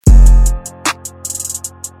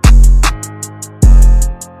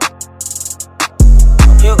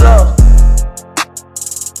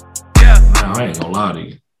I ain't gonna lie to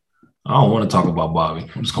you. I don't want to talk about Bobby.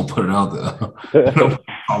 I'm just gonna put it out there. I don't want to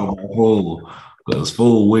talk about Fool because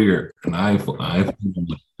Fool weird, and I ain't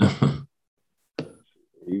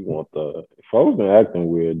You want the folks been acting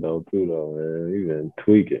weird though too though, man. You been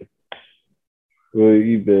tweaking. Well,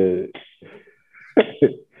 you been.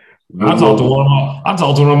 I talked to one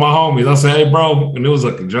of my homies. I said, "Hey, bro," and it was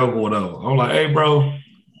like a joke or whatever. I'm like, "Hey, bro,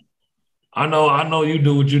 I know you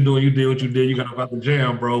do what you do. You did what you did. You got about the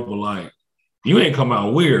jam, bro. But like, you ain't come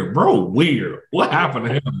out weird, bro. Weird. What happened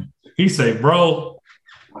to him?" He say, "Bro,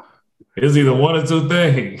 it's either one or two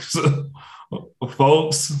things,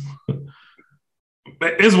 folks.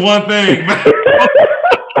 It's one thing, man."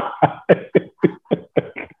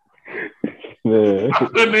 Man. I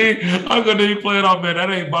couldn't even play it off, man. That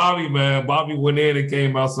ain't Bobby, man. Bobby went in and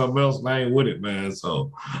came out something else, and I ain't with it, man.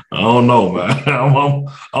 So I don't know, man. I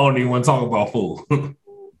don't even want to talk about Fool.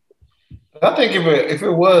 I think if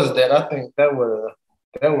it was that, I think that would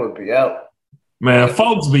be out. Man,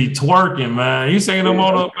 folks be twerking, man. You seen them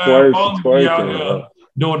on up, man. Folks be out here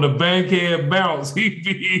doing the bankhead bounce. He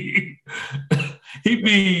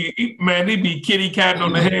be kitty catting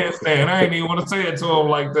on the handstand. I ain't even want to say it to him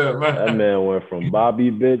like that, man. That man went from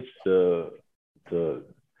Bobby bitch to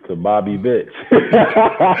Bobby bitch.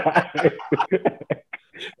 I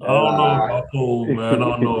don't know about Fool, man. I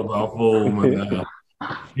don't know about Fool, man.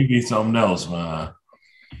 He be something else, man.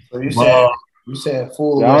 So you saying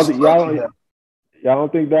Fool? Y'all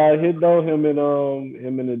don't think that hit though? Him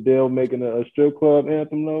and Adele making a strip club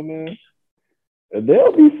anthem though, man.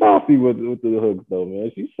 Adele be saucy with the hooks though,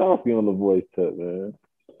 man. She's saucy on the voice tip, man.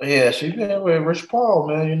 Yeah, she been with Rich Paul,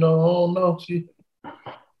 man. You know, I don't know.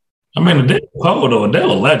 I mean,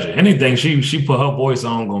 Adele a legend. Anything she put her voice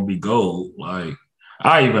on gonna be gold. Like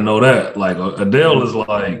I even know that. Like Adele is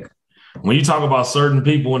like when you talk about certain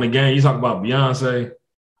people in the game, you talk about Beyonce.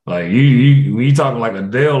 Like you talking like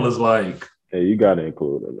Adele is like. Hey, you gotta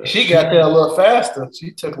include her. Man. She got there a little faster.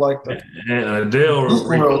 She took like the and Adele a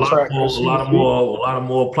lot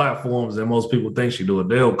more platforms than most people think she do.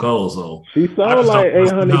 Adele cold, so she sold like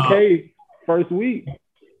 800K first week.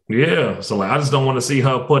 Yeah, so like I just don't want to see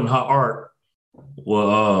her putting her art with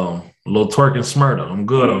a little twerking Smyrna. I'm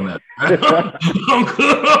good on that. I'm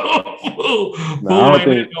good on Fool ain't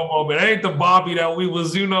it no more, man. Ain't the Bobby that we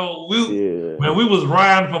was, man, we was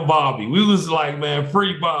riding for Bobby. We was like, man,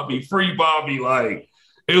 free Bobby. Like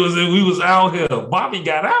we was out here. Bobby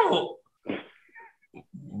got out.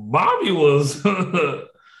 Bobby was I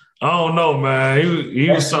don't know, man. He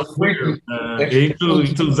was something weird, man. He too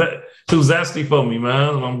zesty for me,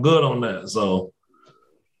 man. I'm good on that. So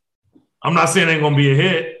I'm not saying it ain't gonna be a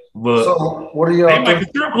hit, but so what are y'all? They make a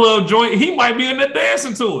strip club joint. He might be in there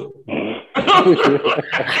dancing to it.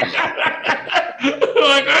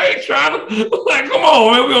 Like I ain't trying to. Like, come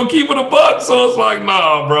on, man. We gonna keep it a buck. So it's like,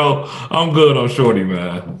 nah, bro. I'm good on Shorty,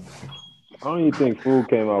 man. I don't even think Fool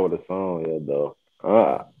came out with a song yet, though.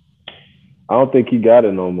 I don't think he got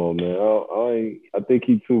it no more, man. I think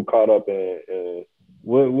he too caught up in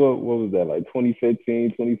what was that, like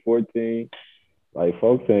 2015, 2014? Like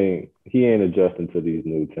folks he ain't adjusting to these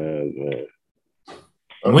new times, man.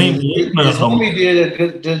 His homie did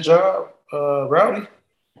a good job, Rowdy.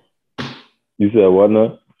 You said what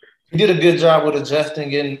now? He did a good job with adjusting,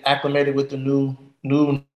 getting acclimated with the new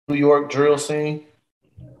New York drill scene.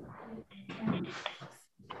 I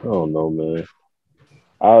don't know, man.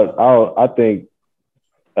 I think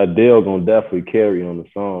Adele gonna definitely carry on the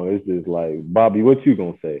song. It's just like, Bobby, what you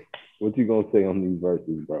gonna say? What you gonna say on these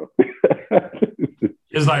verses, bro?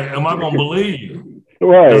 It's like, am I gonna believe you?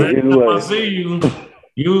 Right. Every time I see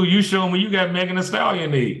you show me you got Megan Thee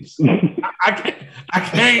Stallion needs. I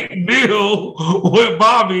can't deal with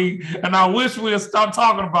Bobby, and I wish we'd stop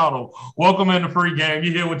talking about him. Welcome in the free game.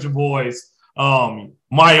 You here with your boys.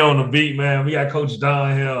 Miah on the beat, man. We got Coach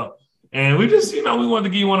Don here. And we just, we wanted to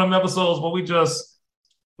give you one of them episodes, but we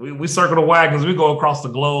circle the wagons. We go across the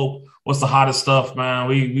globe. What's the hottest stuff, man?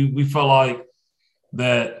 We feel like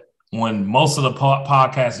that when most of the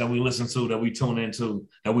podcasts that we listen to, that we tune into,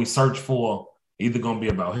 that we search for, either going to be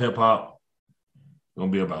about hip hop, going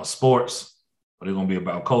to be about sports, or they're going to be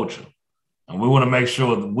about culture. And we want to make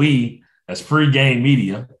sure that we, as Free Game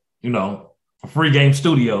Media, Free Game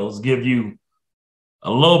Studios, give you a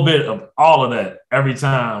little bit of all of that every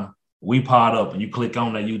time we pod up and you click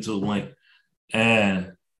on that YouTube link.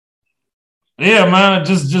 And yeah, man,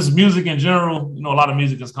 just music in general. A lot of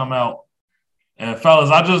music has come out. And fellas,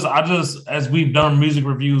 I just as we've done music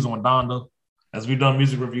reviews on Donda, as we've done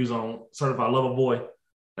music reviews on Certified Lover Boy,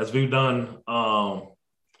 as we've done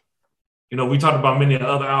we talked about many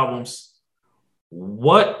other albums.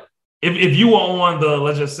 What if you were on the,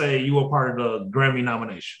 let's just say you were part of the Grammy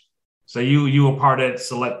nomination. So you were part of that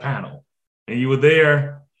select panel, and you were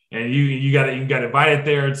there, and you got invited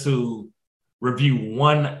there to review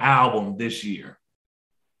one album this year.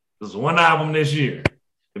 There's one album this year.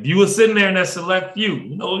 If you were sitting there in that select few,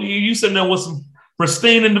 you sitting there with some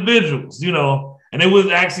pristine individuals, and it was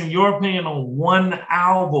asking your opinion on one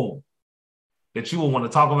album that you would want to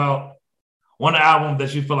talk about, one album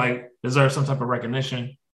that you feel like deserves some type of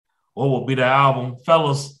recognition. What will be the album?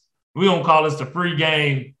 Fellas, we don't call this the free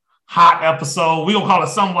game hot episode. We don't call it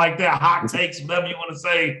something like that, hot takes, whatever you want to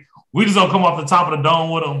say. We just don't come off the top of the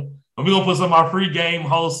dome with them. And we're going to put some of our free game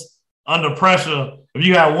hosts under pressure. If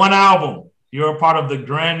you had one album, you're a part of the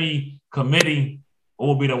Grammy committee, what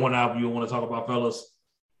will be the one album you want to talk about, fellas?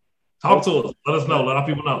 Talk to us. Let us know. Let our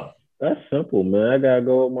people know. That's simple, man. I got to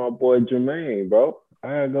go with my boy Jermaine, bro. I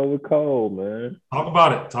got to go with Cole, man. Talk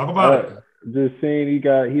about it. Just seeing he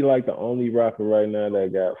like the only rapper right now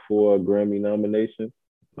that got 4 Grammy nominations.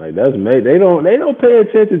 Like that's made. They don't pay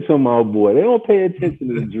attention to my boy. They don't pay attention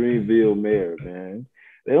to the Dreamville mayor, man.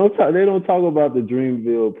 They don't talk about the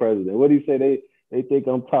Dreamville president. What do you say? They think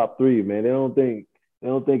I'm top 3, man. They don't think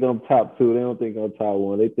I'm top 2. They don't think I'm top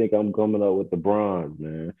 1. They think I'm coming up with the bronze,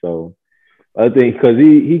 man. So I think because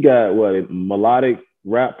he got a melodic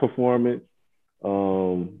rap performance,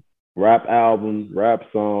 rap album, rap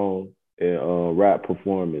song, and rap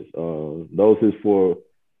performance. Those his 4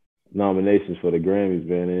 nominations for the Grammys,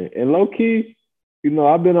 man. And low key,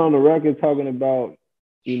 I've been on the record talking about,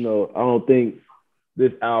 I don't think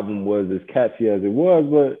this album was as catchy as it was,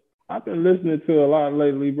 but I've been listening to a lot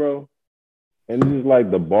lately, bro. And it's just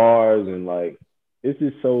like the bars and like it's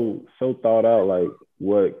just so thought out, like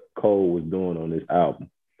what Cole was doing on this album.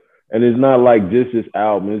 And it's not like just this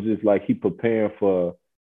album. It's just like he preparing for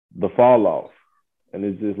the fall off. And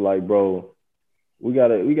it's just like, bro, we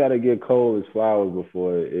gotta get Cole his flowers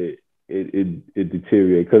before it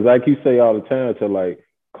deteriorates. Because like you say all the time, so like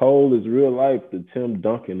Cole is real life the Tim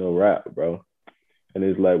Duncan of rap, bro. And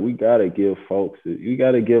it's like we gotta give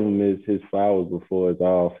him his flowers before it's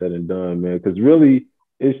all said and done, man. Because really,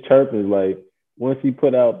 it's chirping like once he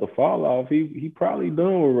put out the fall off, he probably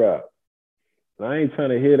done with rap. And I ain't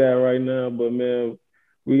trying to hear that right now, but man,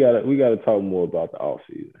 we gotta talk more about the off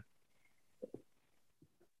season.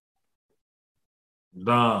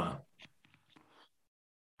 Don,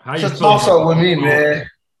 how you feeling? Also with me, man.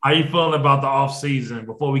 How you feeling about the off season?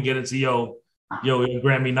 Before we get into your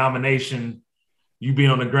Grammy nomination, you being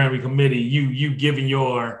on the Grammy committee, you giving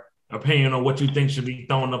your opinion on what you think should be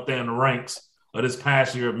thrown up there in the ranks of this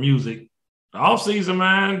past year of music. The off season,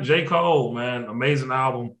 man, J. Cole, man, amazing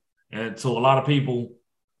album, and to a lot of people,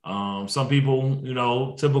 some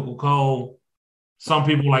people, typical Cole. Some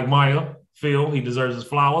people like Miah feel he deserves his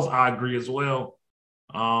flowers. I agree as well.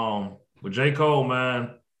 With J. Cole,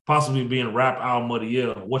 man, possibly being rap album of the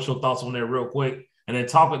year. What's your thoughts on that real quick? And then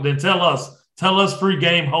tell us free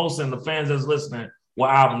game hosts and the fans that's listening what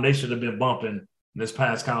album they should have been bumping this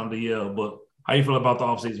past calendar year. But how you feel about the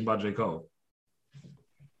offseason by J. Cole?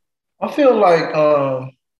 I feel like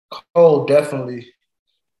Cole definitely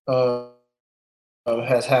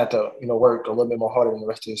has had to, work a little bit more harder than the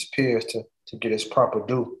rest of his peers to get his proper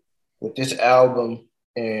due. With this album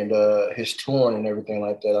and his touring and everything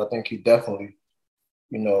like that, I think he definitely,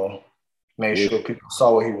 made sure people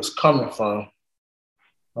saw where he was coming from.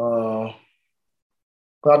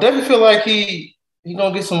 But I definitely feel like he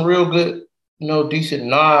gonna get some real good, decent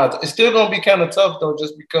nods. It's still gonna be kind of tough though,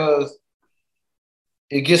 just because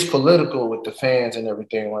it gets political with the fans and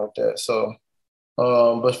everything like that. So,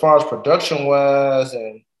 but as far as production wise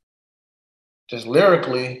and just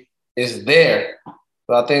lyrically, it's there.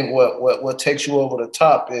 But I think what takes you over the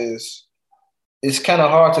top is it's kind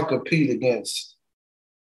of hard to compete against,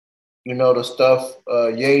 the stuff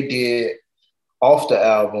Ye did off the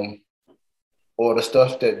album or the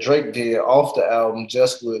stuff that Drake did off the album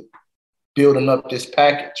just with building up this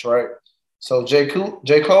package, right? So J. Cole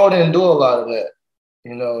didn't do a lot of that,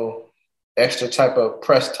 extra type of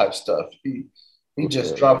press type stuff. He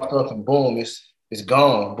just dropped stuff and boom, it's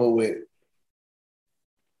gone. But with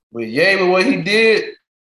Ye, with what he did,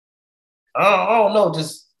 I don't know,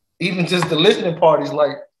 just the listening parties,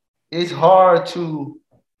 like it's hard to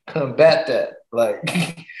combat that. Like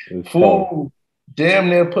fool damn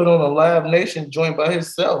near put on a Live Nation joint by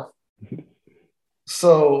himself.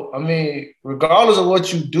 So, I mean, regardless of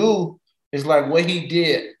what you do, it's like what he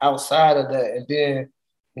did outside of that. And then,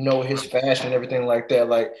 his fashion and everything like that,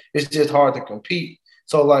 like it's just hard to compete.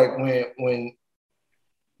 So like when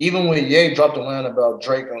Ye dropped a line about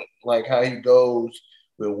Drake, like how he goes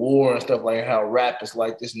with war and stuff, like how rap is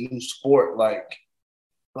like this new sport, like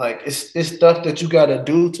Like it's stuff that you got to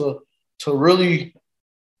do to really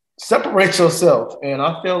separate yourself. And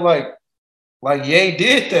I feel like Ye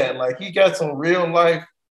did that. Like he got some real life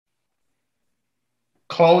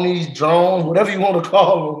clonies, drones, whatever you want to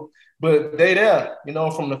call them, but they there. You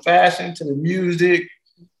know, from the fashion to the music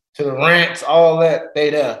to the rants, all that they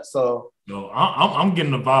there. So No, I'm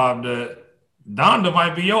getting the vibe that Donda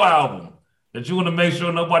might be your album. That you want to make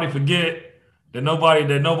sure nobody forget, that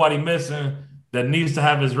nobody missing, that needs to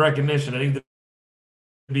have his recognition, that needs to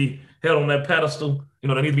be held on that pedestal. You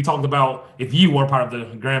know, that needs to be talked about if you were part of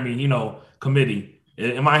the Grammy, committee.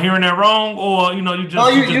 Am I hearing that wrong, or you no,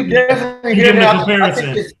 just you definitely you hear getting the that.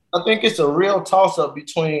 comparison? I think it's a real toss up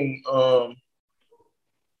between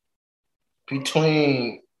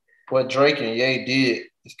what Drake and Ye did.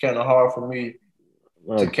 It's kind of hard for me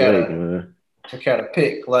to kind of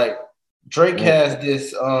pick. Like Drake has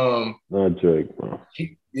this not Drake, bro.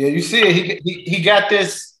 You see it. He got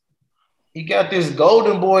this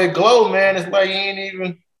golden boy glow, man. It's like he ain't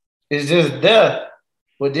even. It's just there.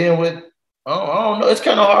 But then with I don't know. It's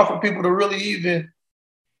kind of hard for people to really even.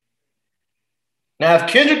 Now, if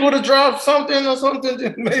Kendrick would have dropped something or something,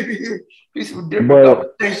 then maybe be some different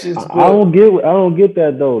conversations. I don't get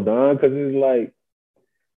that though, Don, because it's like,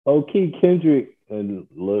 okay, Kendrick, and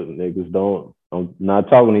look, niggas, I'm not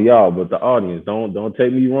talking to y'all, but the audience, don't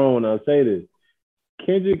take me wrong when I say this.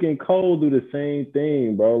 Kendrick and Cole do the same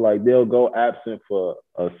thing, bro. Like they'll go absent for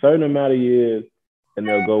a certain amount of years, and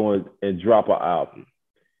they'll go and drop an album.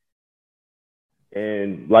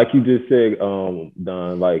 And like you just said,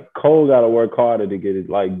 Don, like Cole got to work harder to get it.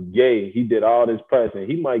 Like Ye, he did all this pressing.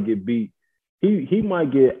 He might get beat. He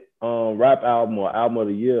might get rap album or album of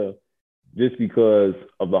the year just because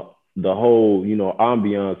of the whole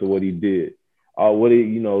ambiance of what he did.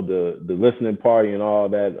 The listening party and all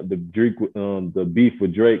that. The beef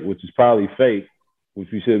with Drake, which is probably fake, which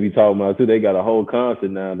we should be talking about too. They got a whole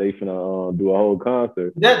concert now. They finna do a whole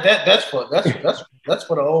concert. That's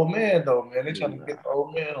for the old man though, man. They trying to get the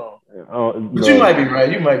old man on. But you might be right.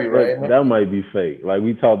 You might be right. That might be fake. Like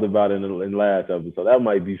we talked about in last episode. That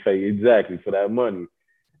might be fake exactly for that money.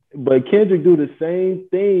 But Kendrick do the same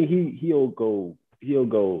thing. He'll go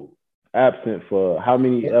absent for how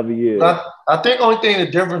many ever years? I think only thing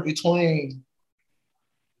the difference between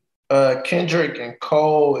Kendrick and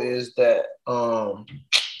Cole is that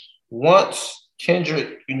once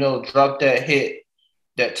Kendrick, dropped that hit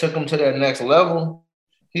that took him to that next level,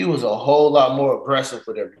 he was a whole lot more aggressive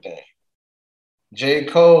with everything. J.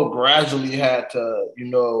 Cole gradually had to,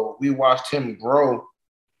 we watched him grow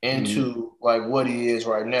into like what he is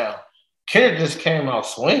right now. Kendrick just came out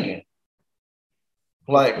swinging.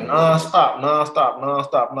 Like nonstop.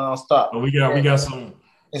 But we got some.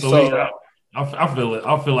 I feel it.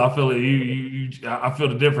 I feel it. I feel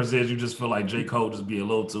the difference is you just feel like J. Cole just be a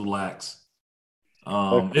little too lax.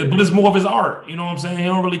 But it's more of his art. You know what I'm saying? He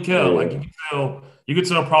don't really care. Yeah. Like you could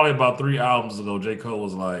tell probably about 3 albums ago, J. Cole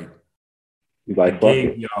was like, I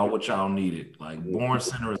gave y'all what y'all needed. Like Born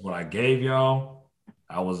Center is what I gave y'all.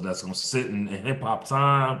 That's gonna sit in hip hop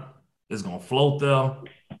time. It's gonna float there.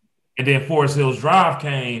 And then Forest Hills Drive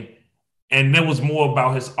came, and it was more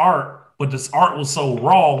about his art, but this art was so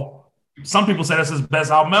raw. Some people say that's his best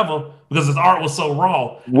album ever because his art was so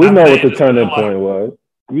raw. We know what the turning point was.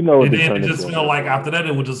 We know what the turning point was. And then it just felt like after that,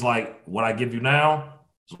 it was just like, what I give you now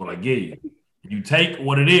is what I give you. You take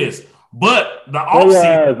what it is. But the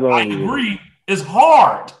offseason, I agree, is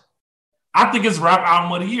hard. I think it's rap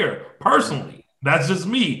album of the year, personally. That's just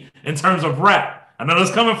me in terms of rap. I know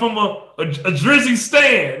that's coming from a Drizzy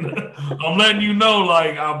stand. I'm letting you know,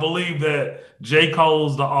 like, I believe that J.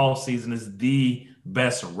 Cole's The All Season is the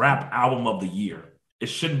best rap album of the year. It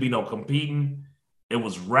shouldn't be no competing. It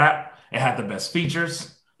was rap. It had the best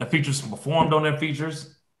features. The features performed on their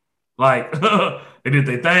features. Like, they did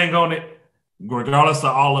their thing on it. Regardless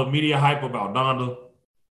of all the media hype about Donda,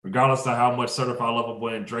 regardless of how much Certified Lover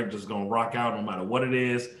Boy and Drake just gonna rock out no matter what it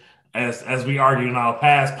is. As we argued in our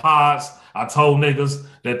past pods, I told niggas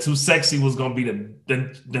that Too Sexy was gonna be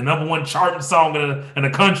the number one charting song in the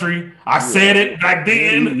country. I said it back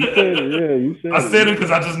then. You said I said it because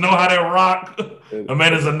I just know how they rock. I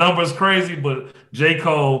mean, the numbers crazy, but J.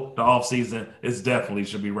 Cole, The Off Season, it definitely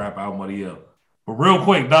should be rap album of the year. But real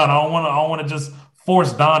quick, Don, I don't want to just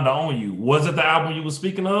force Don to own you. Was it the album you were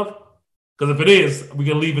speaking of? Because if it is, we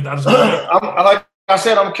can leave it. I just like I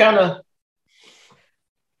said, I'm kind of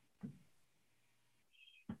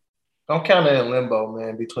in limbo,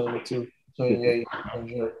 man, between the two. Between Ye and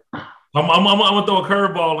Drake. I'm gonna throw a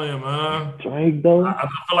curveball in, man. Drake, though. I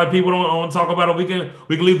feel like people don't want to talk about it. We can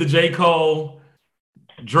leave the J. Cole,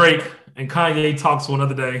 Drake, and Kanye talks for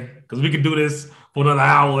another day because we can do this for another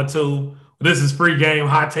hour or two. This is Pre-Game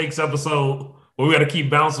Hot Takes episode where we got to keep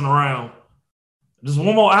bouncing around. Just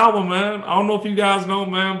one more album, man. I don't know if you guys know,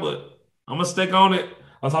 man, but I'm going to stick on it.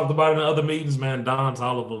 I talked about it in other meetings, man. Don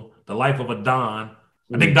Toliver, The Life of a Don.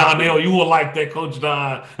 I think Donnell, you will like that, Coach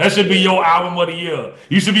Don. That should be your album of the year.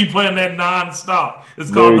 You should be playing that non-stop.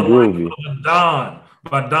 It's called The Life of a Don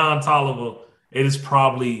by Don Toliver. It is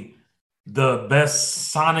probably the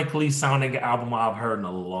best sonically sounding album I've heard in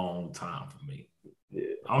a long time for me. Yeah.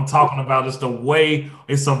 I'm talking about just the way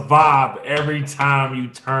it's a vibe every time you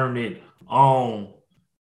turn it on.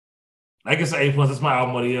 I guess an A+. That's my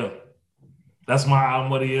album of the year. That's my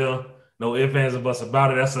album of the year. No ifs, ands, or buts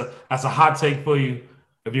about it. That's a hot take for you.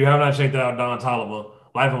 If you have not checked out Don Toliver,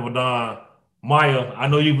 Life of a Don, Miah, I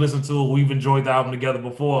know you've listened to it. We've enjoyed the album together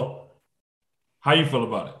before. How you feel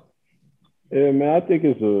about it? Yeah, man, I think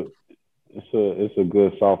it's a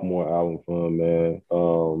good sophomore album for him, man.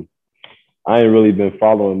 I ain't really been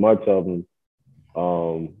following much of him,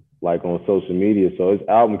 like on social media. So his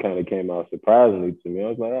album kind of came out surprisingly to me. I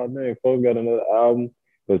was like, oh man, folks got another album.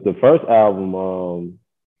 Because the first album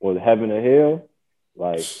was Heaven and Hell.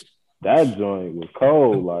 Like that joint was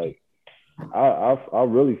cold. Like I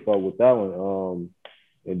really fucked with that one.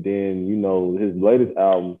 And then his latest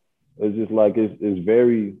album. It's just like it's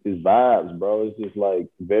vibes, bro. It's just like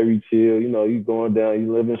very chill. You going down,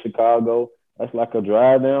 you live in Chicago. That's like a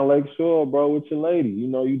drive down Lake Shore, bro, with your lady.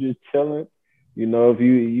 You just chilling. If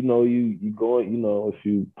you go, if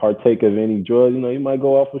you partake of any drugs, you might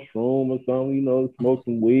go off a shroom or something, smoke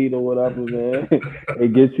some weed or whatever, man.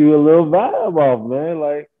 It gets you a little vibe off, man.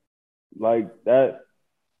 Like that.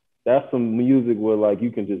 That's some music where like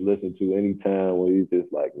you can just listen to anytime where you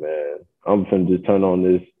just like, man, I'm finna just turn on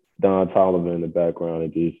this Don Toliver in the background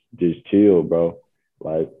and just chill, bro.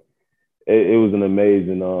 Like it was an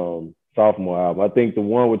amazing sophomore album. I think the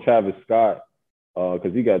one with Travis Scott,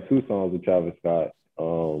 because he got 2 songs with Travis Scott,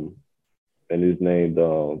 and his name,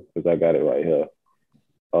 because I got it right here.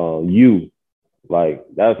 You, like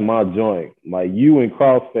that's my joint. Like You and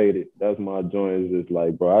Crossfaded, that's my joint. It's just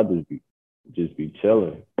like, bro, I just be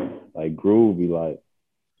chilling, like groovy. Like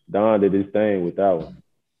Don did his thing with that one.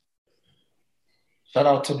 Shout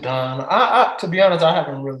out to Don. I to be honest, I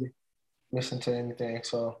haven't really listened to anything,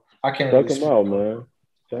 so I can't. Check him out, man.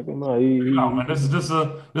 Check him out. Man. This is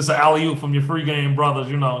an alley-oop from your free game brothers.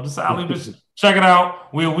 Just an alley-oop. Just check it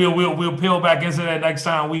out. We'll peel back into that next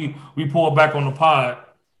time we pull back on the pod.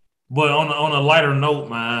 But on a lighter note,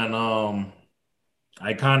 man,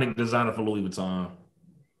 iconic designer for Louis Vuitton,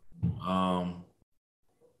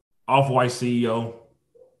 Off-White CEO,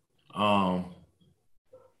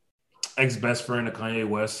 ex-best friend of Kanye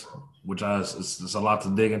West, which it's a lot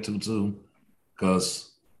to dig into too, because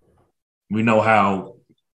we know how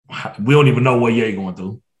we don't even know what Ye going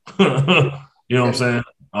through. You know what I'm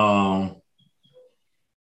saying?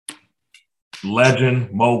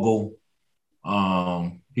 Legend, mogul.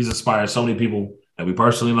 He's inspired so many people that we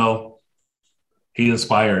personally know. He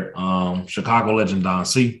inspired Chicago legend Don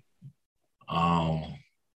C. The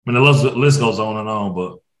list goes on and on,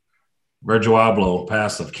 but Virgil Abloh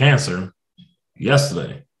passed of cancer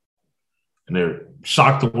yesterday, and it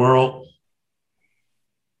shocked the world.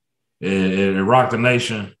 It rocked the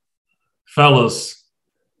nation. Fellas,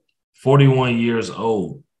 41 years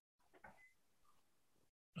old.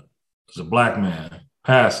 It's a black man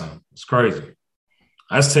passing. It's crazy.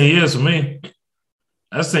 That's 10 years for me.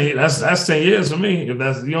 That's 10 years for me. If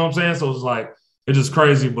that's, you know what I'm saying? So it's like, it's just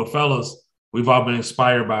crazy. But fellas, we've all been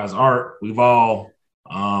inspired by his art. We've all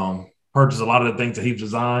purchased a lot of the things that he's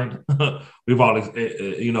designed. We've all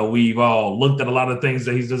looked at a lot of things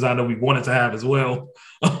that he's designed that we wanted to have as well.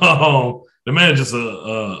 The man is just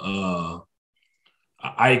a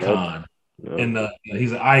icon, and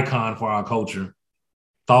he's an icon for our culture.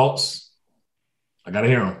 Thoughts? I gotta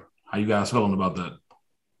hear them. How you guys feeling about that?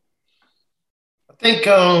 I think,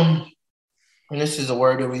 and this is a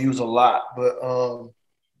word that we use a lot, but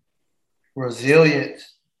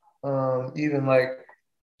resilience, even like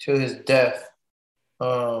to his death,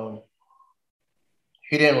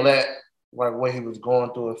 he didn't let like what he was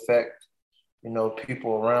going through affect,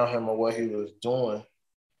 people around him or what he was doing.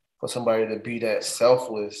 For somebody to be that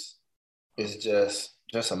selfless is just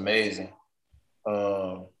amazing.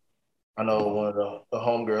 I know one of the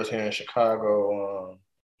homegirls here in Chicago,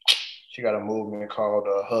 she got a movement called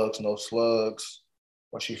Hugs No Slugs,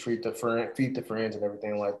 where she feed the friends and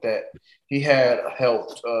everything like that. He had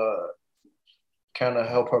helped kind of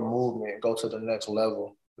help her movement go to the next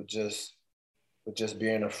level with just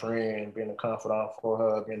being a friend, being a confidant for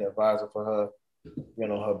her, being an advisor for her,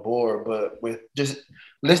 her board. But with just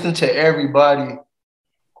listening to everybody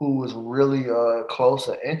who was really close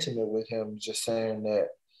and intimate with him, just saying that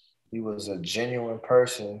he was a genuine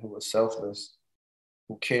person who was selfless,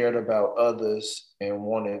 who cared about others and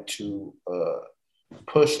wanted to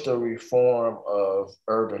push the reform of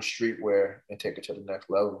urban streetwear and take it to the next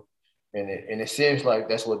level. And it seems like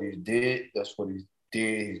that's what he did. That's what he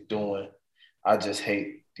did. He's doing. I just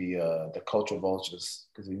hate the culture vultures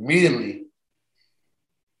because immediately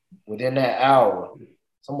within that hour,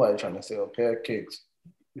 somebody trying to sell a pair of kicks.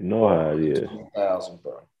 You know how it is. 20,000,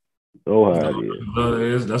 bro. Know how it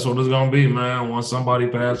is. That's what it's gonna be, man. Once somebody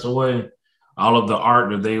passes away, all of the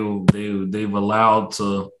art that they've allowed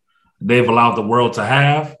the world to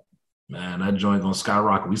have, man, that joint gonna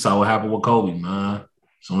skyrocket. We saw what happened with Kobe, man. As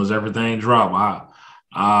soon as everything dropped,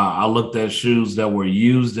 I looked at shoes that were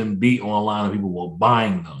used and beat online, and people were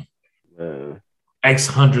buying them. Man. X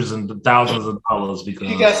hundreds and thousands of dollars because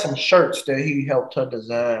he got some shirts that he helped her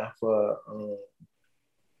design for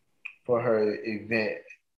her event.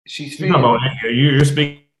 You're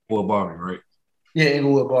speaking with Barbie, right? Yeah,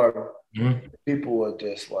 Inglewood Barbie. Mm-hmm. People were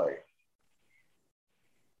just like,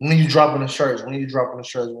 when you dropping the shirts, when you dropping the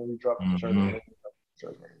shirts, when you dropping the shirts, when you dropping the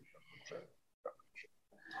shirts, when you dropping the shirts.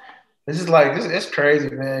 This is like it's crazy,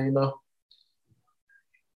 man. You know,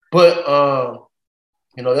 but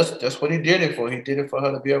you know that's what he did it for. He did it for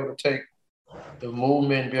her to be able to take the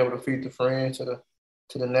movement, be able to feed the friends to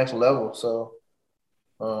the next level. So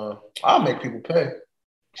I'll make people pay.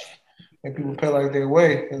 Make people pay like their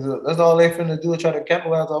way. That's all they finna do is try to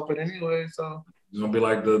capitalize off it anyway. So it's gonna be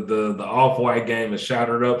like the Off-White game is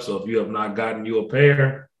shattered up. So if you have not gotten you a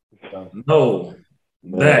pair, know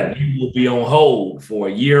that you will be on hold for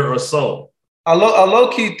a year or so. I low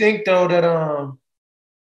key think though that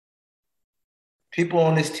people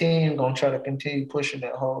on this team gonna try to continue pushing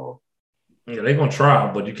that whole. Yeah, they're gonna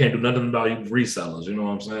try, but you can't do nothing about you resellers. You know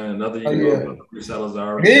what I'm saying? Nothing you can do about the resellers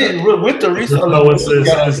are already. Yeah, with the resellers,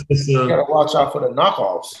 you gotta watch out for the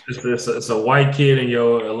knockoffs. It's a white kid in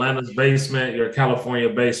your Atlanta's basement, your California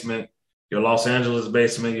basement, your Los Angeles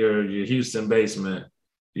basement, your Houston basement,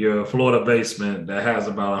 your Florida basement that has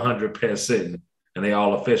about 100 pairs sitting, and they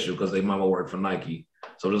all official because they mama work for Nike.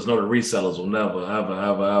 So just know the resellers will never,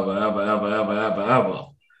 ever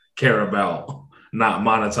care about not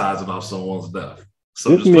monetizing off someone's death.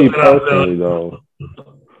 So This me personally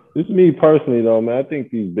though, man. I think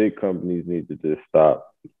these big companies need to just stop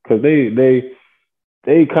because they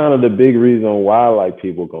kind of the big reason why like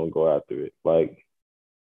people gonna go after it. Like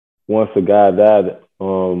once a guy died,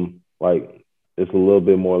 like it's a little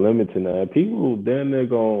bit more limited now. People then they're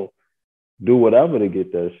gonna do whatever to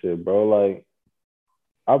get that shit, bro. Like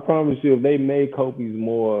I promise you, if they made Kobe's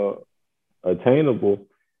more attainable,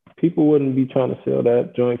 people wouldn't be trying to sell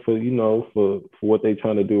that joint for what they're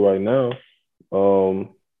trying to do right now.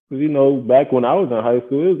 You know, back when I was in high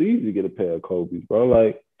school, it was easy to get a pair of Kobe's, bro.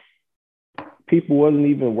 Like people wasn't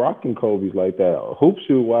even rocking Kobe's like that. Hoop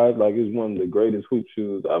shoe wise, like it's one of the greatest hoop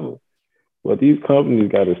shoes ever. But these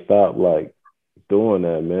companies got to stop like doing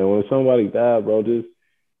that, man. When somebody died, bro, just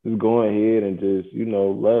go ahead and just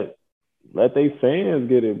let they fans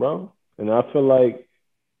get it, bro. And I feel like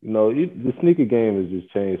the sneaker game has just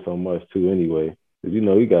changed so much too anyway. Because,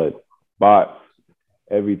 you got bots,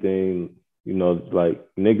 everything, like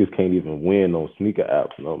niggas can't even win on sneaker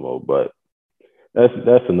apps no more. But that's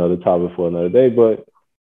another topic for another day. But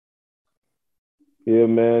yeah,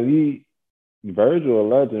 man, Virgil a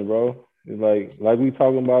legend, bro. It's like we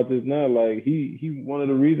talking about this now, like he one of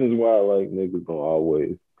the reasons why like niggas gonna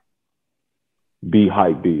always be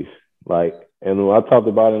hype beast. Like, and when I talked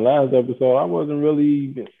about in last episode, I wasn't really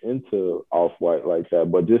even into Off-White like that,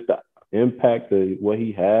 but just the impact of what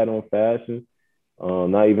he had on fashion,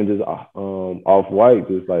 not even just Off-White,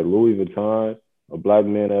 just like Louis Vuitton, a black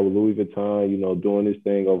man that was Louis Vuitton, doing this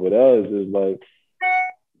thing over there is just like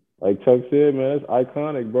Chuck said, man, that's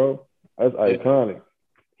iconic, bro. That's iconic.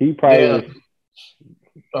 He probably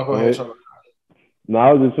go ahead. No,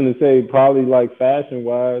 I was just gonna say probably like fashion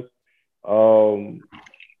wise,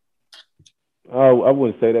 I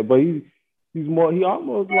wouldn't say that, but he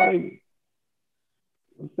almost like,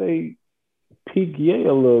 let's say, peak Ye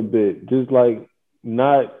a little bit, just like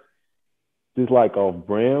not just like off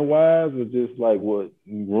brand wise, but just like what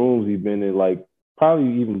rooms he's been in, like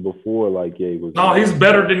probably even before like Ye was. No, he's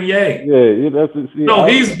better than Ye. Yeah, that's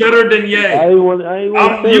he's better than Ye.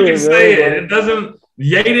 You can say it. It doesn't.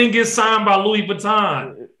 Ye didn't get signed by Louis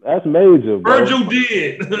Vuitton. That's major, bro. Virgil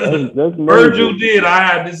did. That's major. Virgil did.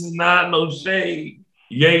 This is not no shade.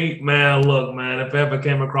 Ye, man, look, man, if ever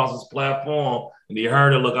came across his platform and he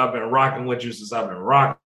heard it, look, I've been rocking with you since I've been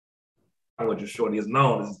rocking with you, shorty. It's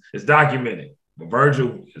known. It's documented.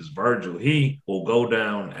 Virgil is Virgil. He will go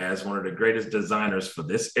down as one of the greatest designers for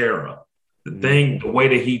this era. The way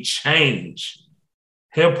that he changed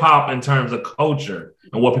hip hop in terms of culture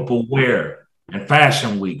and what people wear and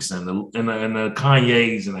fashion weeks and the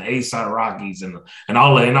Kanye's and the A$AP Rockies and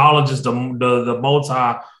all of just the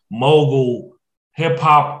multi mogul hip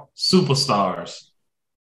hop superstars.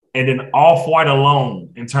 And then Off-White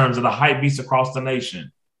alone, in terms of the hype beats across the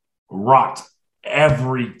nation, rocked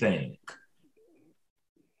everything.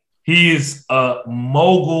 He is a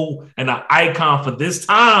mogul and an icon for this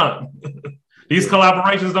time. These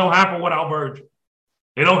collaborations don't happen without Virgil.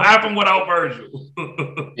 They don't happen without Virgil.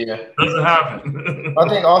 Yeah. Doesn't happen. I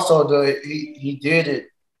think also he did it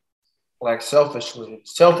like selfishly.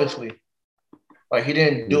 Like he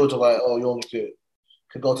didn't do it to like, oh, you only could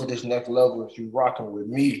go to this next level if you rocking with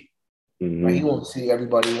me. Like he wants to see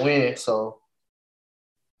everybody win. So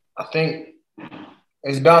I think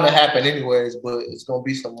it's bound to happen anyways, but it's gonna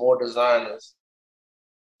be some more designers.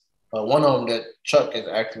 One of them that Chuck is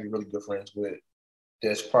actually really good friends with,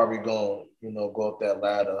 that's probably going, go up that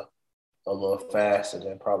ladder a little faster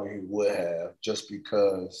than probably he would have, just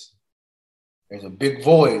because there's a big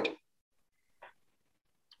void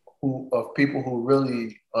of people who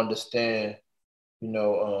really understand,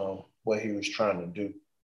 what he was trying to do.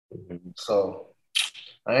 So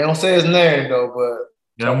I ain't gonna say his name though, but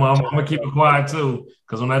yeah, I'm gonna keep it quiet too,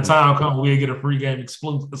 because when that time comes, we'll get a free game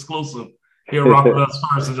exclusive. He'll rock with us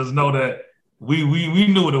first, and just know that we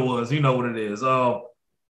knew what it was. You know what it is.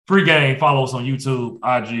 Free game. Follow us on YouTube,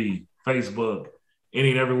 IG, Facebook,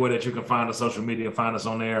 any and everywhere that you can find us social media. Find us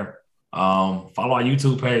on there. Follow our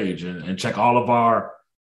YouTube page and check all of our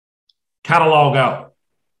catalog out.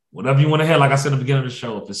 Whatever you want to hear, like I said at the beginning of the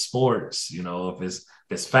show, if it's sports, if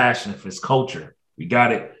it's fashion, if it's culture, we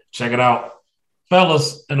got it. Check it out.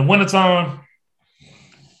 Fellas, in the wintertime,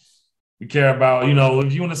 we care about,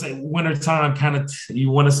 if you want to say wintertime, kind of,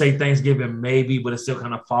 you want to say Thanksgiving, maybe, but it's still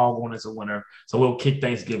kind of fall going into winter. So we'll kick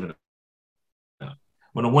Thanksgiving out.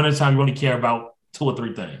 When the wintertime, you only care about 2 or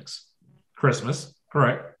 3 things. Christmas,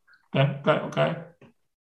 correct. Okay.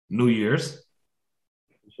 New Year's.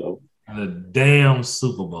 And the damn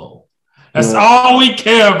Super Bowl. That's all we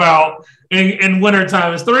care about in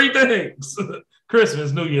wintertime. It's 3 things.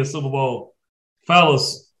 Christmas, New Year, Super Bowl.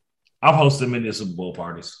 Fellas, I've hosted many Super Bowl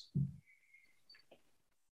parties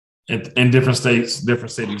in different states,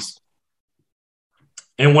 different cities.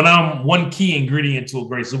 And when I'm one key ingredient to a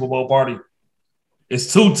great Super Bowl party,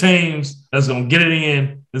 it's 2 teams that's going to get it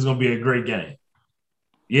in. It's going to be a great game.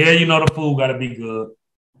 Yeah, the food got to be good.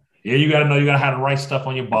 Yeah, you got to know you got to have the right stuff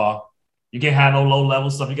on your bar. You can't have no low-level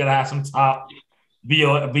stuff. You got to have some top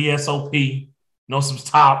VSOP, some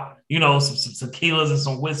top, some tequilas and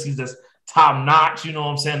some whiskeys that's top notch. You know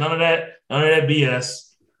what I'm saying? None of that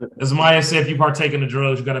BS. As Miah said, if you partake in the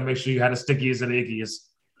drugs, you got to make sure you have the stickiest and the ickiest.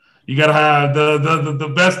 You got to have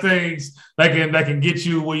the best things that can get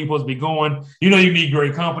you where you're supposed to be going. You need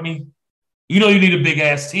great company. You need a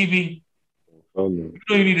big-ass TV. You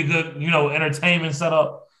need a good, entertainment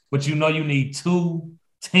setup. But you need 2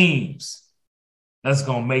 teams that's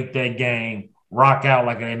going to make that game rock out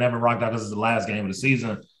like it ain't never rocked out because it's the last game of the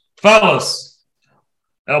season. Fellas,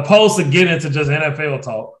 opposed to get into just NFL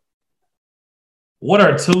talk, what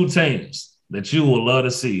are 2 teams that you would love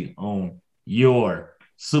to see on your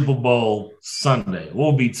Super Bowl Sunday?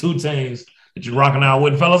 What would be 2 teams that you're rocking out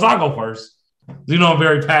with? Fellas, I'll go first. I'm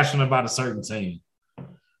very passionate about a certain team.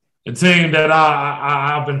 A team that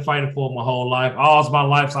I've been fighting for my whole life. All my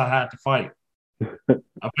life, I had to fight.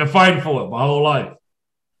 I've been fighting for it my whole life.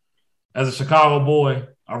 As a Chicago boy,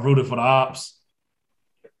 I rooted for the Ops.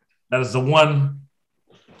 That is the one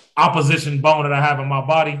opposition bone that I have in my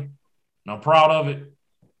body, and I'm proud of it.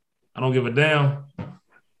 I don't give a damn.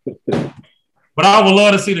 But I would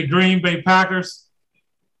love to see the Green Bay Packers.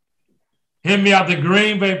 Hit me out the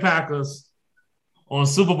Green Bay Packers on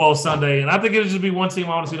Super Bowl Sunday. And I think it'll just be one team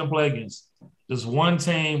I want to see them play against. Just one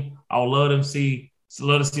team I would love to see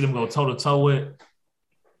them go toe-to-toe with.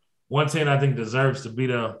 One team I think deserves to be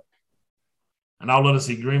there. And I would love to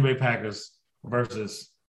see Green Bay Packers versus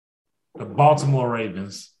the Baltimore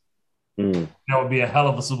Ravens. That would be a hell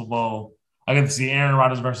of a Super Bowl. I get to see Aaron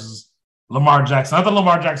Rodgers versus Lamar Jackson. I thought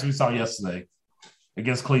Lamar Jackson we saw yesterday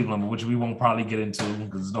against Cleveland, which we won't probably get into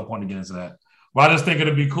because there's no point in getting into that. But I just think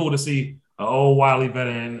it'd be cool to see an old wily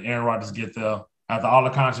veteran Aaron Rodgers get there after all the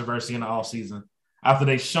controversy in the offseason. After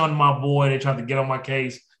they shunned my boy, they tried to get on my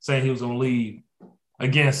case saying he was going to leave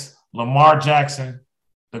against Lamar Jackson,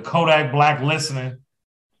 the Kodak Black listening,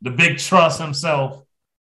 the big trust himself,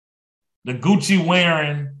 the Gucci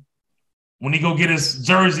wearing when he go get his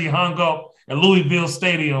jersey hung up at Louisville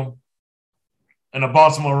Stadium, and the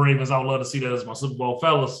Baltimore Ravens. I would love to see that as my Super Bowl.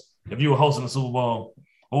 Fellas, if you were hosting the Super Bowl,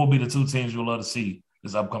 what would be the two teams you would love to see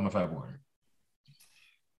this upcoming February?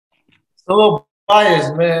 It's a little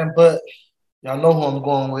biased, man, but y'all know who I'm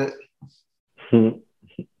going with.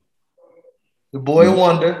 The boy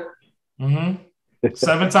Wonder. Mm-hmm.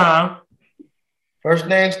 7-time. First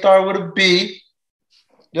name start with a B.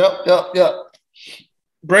 Yep.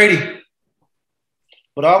 Brady.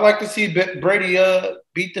 But I'd like to see Brady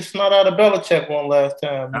beat the snot out of Belichick one last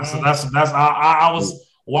time. That's I was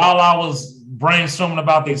while I was brainstorming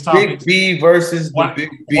about these topics. Big B versus the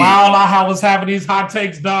Big B. While I was having these hot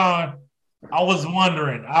takes done, I was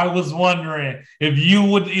wondering if you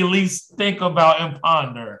would at least think about and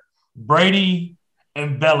ponder Brady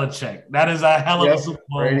and Belichick. That is a hell of a Super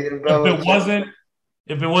Bowl.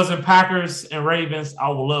 If it wasn't Packers and Ravens, I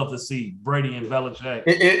would love to see Brady and Belichick.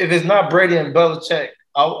 If it's not Brady and Belichick,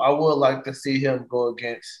 I would like to see him go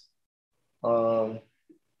against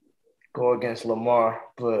Lamar,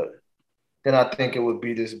 but then I think it would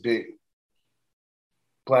be this big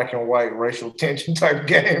black and white racial tension type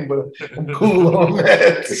game. But I'm cool on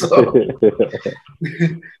that. So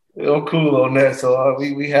I'm cool on that. So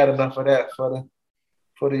we had enough of that for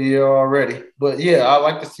the year already. But yeah, I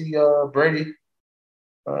like to see Brady.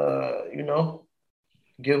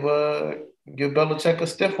 Give Belichick a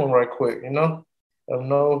stiff one right quick. Let him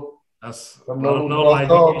know. Who the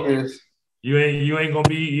dog is. You ain't gonna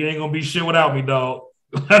be shit without me, dog.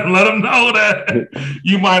 Let them know that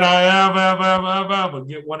you might not ever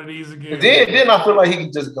get one of these again. Then I feel like he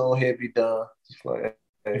can just go ahead and be done. Just like,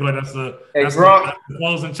 hey, that's the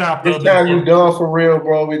closing chapter. This time you done for real,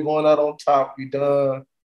 bro. We going out on top. We done.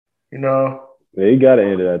 Yeah, you gotta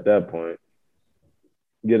end it at that point.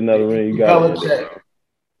 Get another ring. You gotta end it.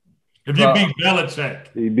 If you beat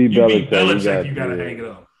Belichick, you gotta hang it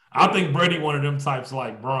up. I think Brady one of them types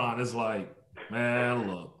like Braun. It's like, man,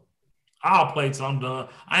 look, I'll play till I'm done.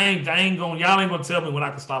 Y'all ain't gonna tell me when I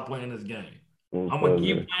can stop playing this game. I'm gonna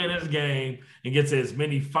keep playing this game and get to as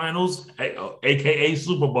many finals, aka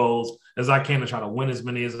Super Bowls, as I can to try to win as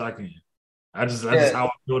many as I can. That's just how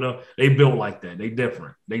I feel them. They built like that. They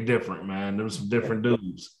different, man. There's some different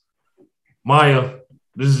dudes. Miah,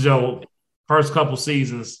 this is your first couple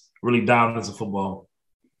seasons really diving into football.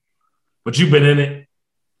 But you've been in it.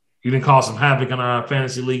 You didn't cause some havoc in our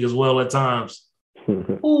fantasy league as well at times.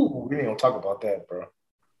 Ooh, we ain't gonna talk about that, bro.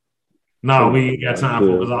 No, we ain't got time for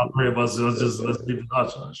it because all three of us let's keep it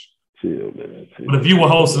hush. Chill, man. But if you were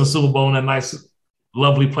hosting a Super Bowl in that nice,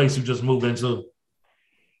 lovely place you just moved into,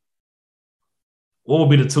 what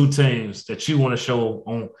would be the two teams that you want to show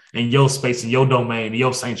on in your space, in your domain, in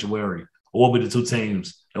your sanctuary? Or what would be the two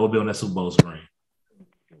teams that would be on that Super Bowl screen?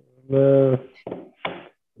 I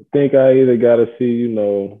think I either got to see,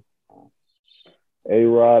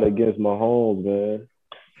 A-Rod against Mahomes, man.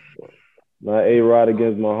 Not A-Rod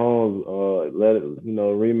against Mahomes.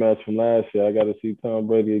 Rematch from last year. I got to see Tom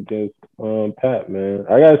Brady against Pat, man.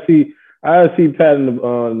 I got to see Pat in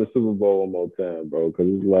the Super Bowl one more time, bro, because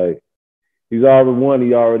it's like he's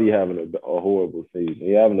already having a horrible season.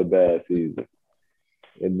 He's having a bad season.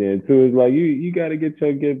 And then two is like you got to get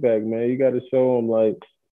your get back, man. You got to show him like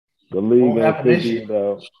the league ain't figured it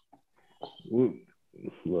out.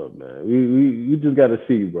 Look, man, we just got to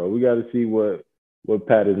see, bro. We got to see what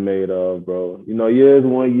Pat is made of, bro. Years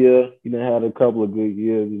 1 year. He done had a couple of good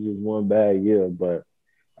years. It's just one bad year, but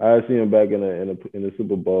I see him back in a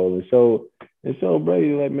Super Bowl and show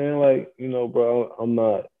Brady like, man, like, bro, I'm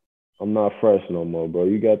not fresh no more, bro.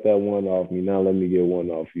 You got that one off me. Now let me get one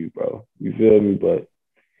off you, bro. You feel me? But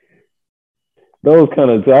those kind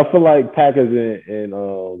of, I feel like Packers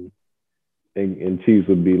and Chiefs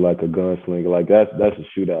would be like a gunslinger. Like that's a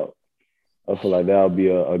shootout. I feel like that would be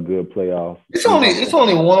a good playoff. It's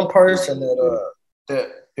only one person that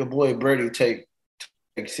your boy Brady take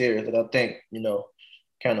serious that I think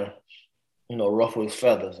kind of ruffle his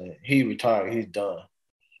feathers, and he retired. He's done.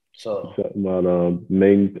 So about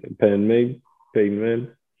Peyton Manning.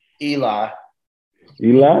 Eli?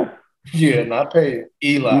 Yeah, not Peyton.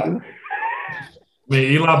 Eli. I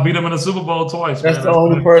mean, Eli beat him in the Super Bowl twice. That's the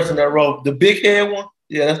only person that wrote the big head one.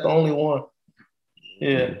 Yeah, that's the only one.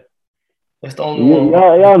 Yeah, that's the only one.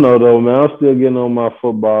 Y'all know though, man. I'm still getting on my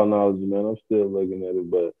football knowledge, man. I'm still looking at it,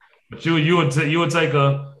 but you would take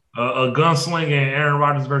a gunslinger and Aaron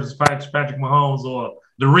Rodgers versus Patrick Mahomes, or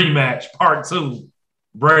the rematch part 2,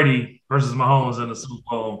 Brady versus Mahomes in the Super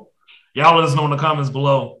Bowl. Y'all let us know in the comments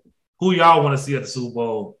below who y'all want to see at the Super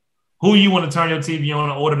Bowl. Who you want to turn your TV on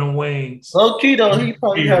and order them wings? Low key though, he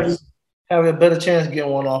probably have a better chance of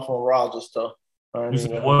getting one off on Rodgers though. You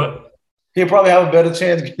said what? He'll probably have a better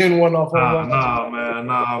chance of getting one off on Rodgers.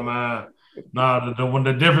 Nah, man. Nah, when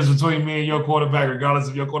the difference between me and your quarterback, regardless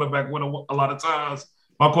if your quarterback win a lot of times,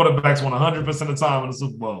 my quarterback's won 100% of the time in the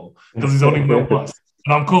Super Bowl because he's only no bust.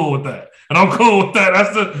 And I'm cool with that.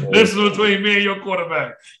 That's the difference between me and your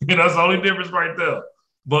quarterback. That's the only difference right there.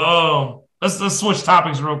 But let's switch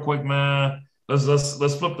topics real quick, man.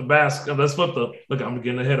 Let's flip the basket. Let's flip the look. I'm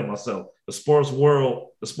getting ahead of myself. The sports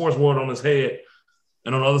world on his head,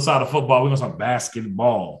 and on the other side of football, we're gonna talk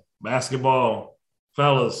basketball. Basketball,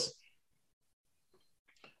 fellas.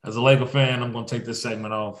 As a Laker fan, I'm gonna take this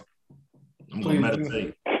segment off. I'm gonna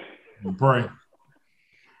meditate and pray, and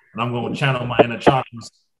I'm gonna channel my inner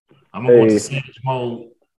chakras. I'm gonna go into sage mode,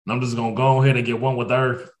 and I'm just gonna go ahead and get one with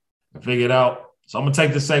Earth and figure it out. So I'm gonna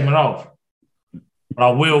take this segment off. But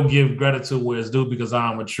I will give gratitude where it's due because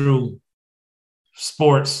I'm a true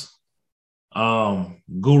sports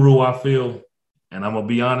guru, I feel. And I'm going to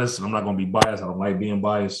be honest, and I'm not going to be biased. I don't like being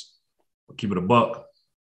biased. I'll keep it a buck.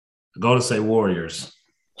 The Golden State Warriors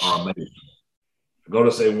are amazing. The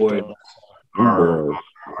Golden State Warriors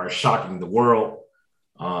are shocking the world.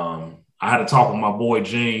 I had to talk with my boy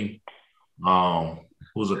Gene,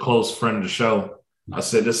 who's a close friend of the show. I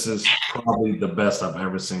said, this is probably the best I've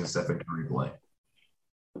ever seen Stephen Curry play.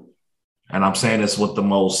 And I'm saying this with the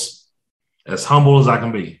most, as humble as I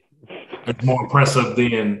can be. It's more impressive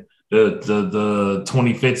than the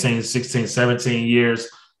 2015, 16, 17 years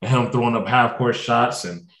of him throwing up half-court shots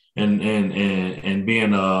and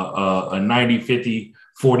being a 90, 50,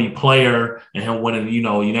 40 player and him winning,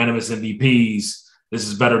 unanimous MVPs. This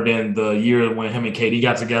is better than the year when him and KD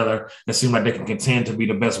got together. It seemed like they can contend to be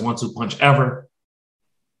the best 1-2 punch ever.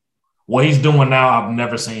 What he's doing now, I've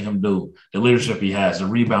never seen him do. The leadership he has, the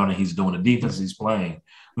rebounding he's doing, the defense he's playing,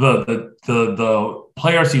 the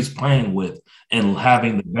players he's playing with, and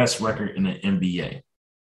having the best record in the NBA.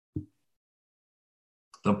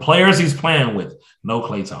 The players he's playing with, no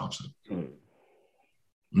Klay Thompson,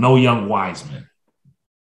 no young Wiseman.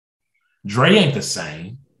 Dre ain't the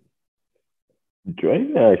same.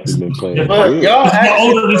 Dre actually been playing.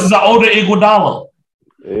 This is an older Iguodala.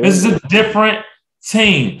 Yeah. This is a different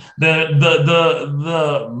team.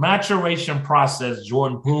 The maturation process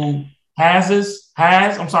Jordan Poole has is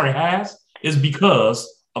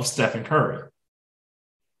because of Stephen Curry.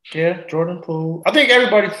 Yeah, Jordan Poole. I think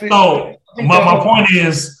everybody feels. So my point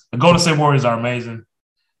is, the Golden State Warriors are amazing.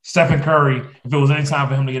 Stephen Curry, if it was any time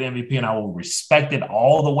for him to get MVP, and I will respect it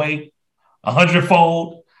all the way,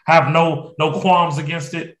 100-fold, have no qualms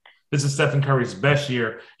against it. This is Stephen Curry's best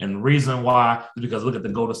year, and the reason why is because look at the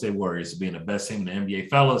Golden State Warriors being the best team in the NBA.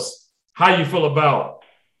 Fellas, how you feel about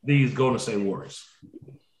these Golden State Warriors?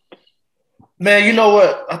 Man, you know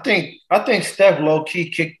what? I think Steph low-key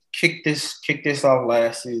kicked this off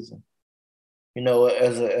last season.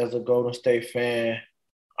 As a Golden State fan,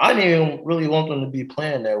 I didn't even really want them to be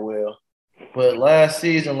playing that well. But last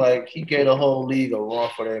season, he gave the whole league a run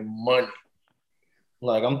for their money.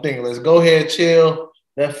 I'm thinking, let's go ahead, chill.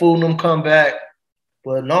 Let Fool them come back.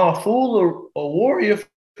 But no, Fool a warrior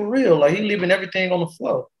for real. He leaving everything on the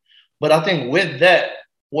floor. But I think with that,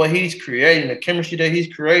 what he's creating, the chemistry that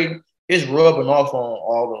he's creating, is rubbing off on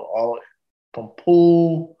all from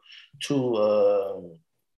Poole to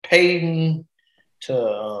Payton to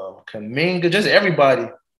Kuminga, just everybody.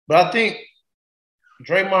 But I think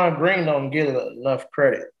Draymond Green don't get enough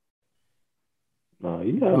credit. No,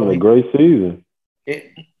 he's having a great season. He's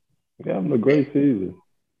having a great season.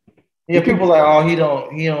 Yeah, people like, oh, he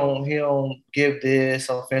don't give this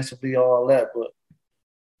offensively, all that. But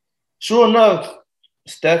sure enough,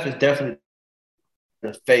 Steph is definitely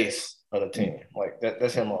the face of the team.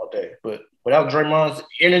 That's him all day. But without Draymond's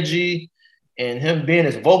energy and him being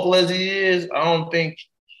as vocal as he is, I don't think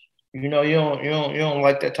you don't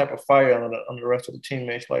like that type of fire on the rest of the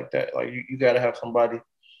teammates like that. You got to have somebody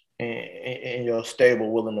in your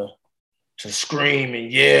stable willing to scream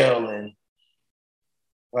and yell and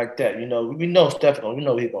like that. We know Steph. We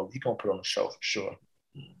know he's gonna put on the show for sure.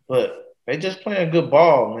 But they just playing good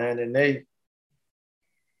ball, man, and they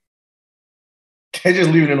just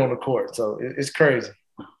leaving it on the court. So it's crazy.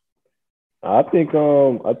 I think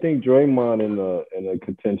Draymond in the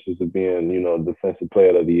contention of being, defensive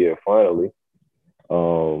player of the year finally.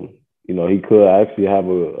 He could actually have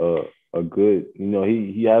a good,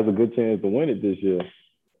 he has a good chance to win it this year.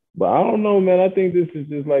 But I don't know, man. I think this is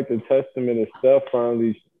just the testament of Steph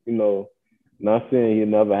finally, not saying he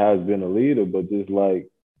never has been a leader, but just like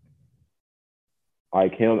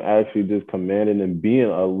him actually just commanding and being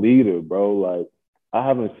a leader, bro. I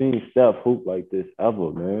haven't seen Steph hoop like this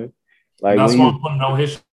ever, man. That's why I'm putting it on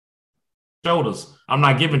his shoulders. I'm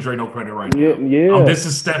not giving Dre no credit right now. Yeah. This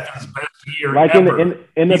is Steph's best year ever.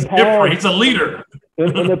 In the He's past, different. He's a leader.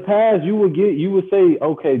 in the past, you would say,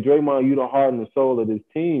 okay, Draymond, you the heart and the soul of this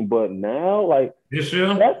team, but now, like,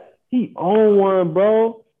 he own one,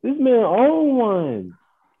 bro. This man own one.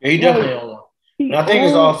 Yeah, he definitely own one. And I think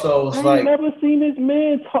it's like never seen this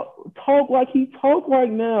man talk like he talk right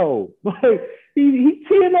now. Like he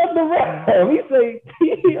teeing up the rap. He say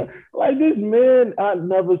like this man I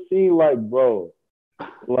never seen like bro.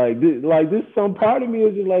 Like this some part of me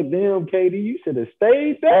is just like, damn, KD, you should have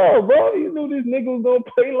stayed there, bro. You knew this nigga was gonna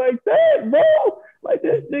play like that, bro. Like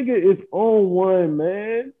this nigga is on one,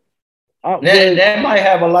 man. That might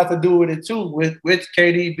have a lot to do with it too, with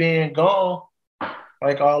KD being gone.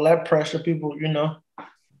 Like all that pressure, people, you know.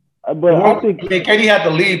 But I think KD had to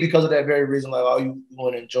leave because of that very reason. Like, oh, you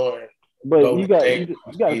weren't enjoying. But you got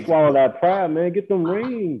to swallow that pride, man. Get them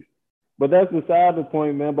rings. But that's beside the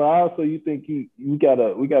point, man. But also, you think we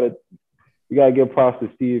gotta give props to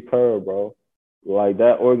Steve Kerr, bro. Like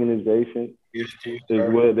that organization is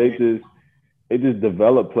where they just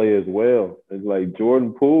develop players well. It's like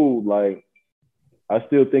Jordan Poole. Like I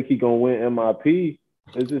still think he gonna win MIP.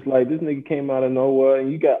 It's just like this nigga came out of nowhere,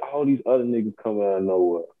 and you got all these other niggas coming out of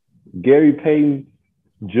nowhere. Gary Payton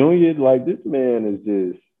Jr., like this man is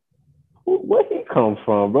just where he comes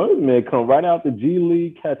from, bro. This man come right out the G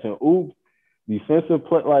League, catching oops, defensive,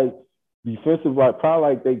 probably like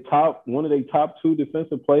one of their top two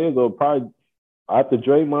defensive players, or probably after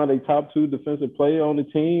Draymond, they top two defensive player on the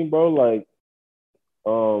team, bro. Like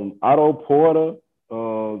Otto Porter,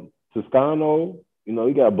 Toscano. You know,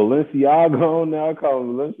 you got Balenciaga on now. I call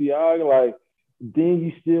him Balenciaga. Like, then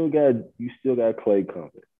you still got Clay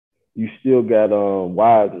coming. You still got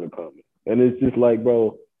Wiseman coming. And it's just like,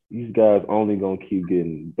 bro, these guys only gonna keep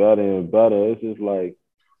getting better and better. It's just like,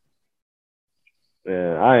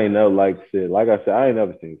 man, I ain't never like I said, I ain't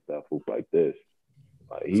never seen Steph hoop like this.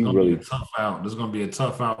 Like it's gonna be a tough out. There's gonna be a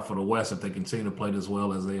tough out for the West if they continue to play as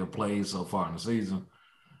well as they have played so far in the season.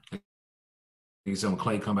 You see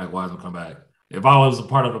Clay come back, Wiseman come back. If I was a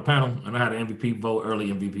part of the panel and I had an MVP vote, early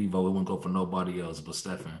MVP vote, it wouldn't go for nobody else but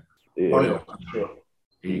Stephen. Yeah,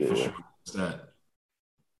 for sure. That.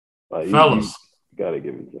 Fellas, you gotta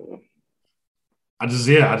give it to him.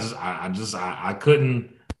 I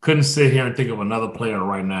couldn't sit here and think of another player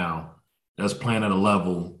right now that's playing at a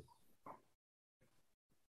level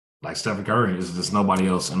like Stephen Curry. There's just nobody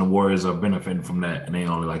else, and the Warriors are benefiting from that. And they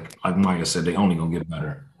only like Miah said, they only gonna get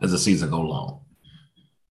better as the season go along.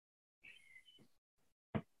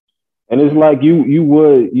 And it's like you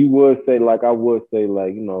would say, like I would say,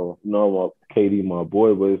 like, you know, KD, my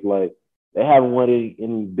boy, but it's like they haven't won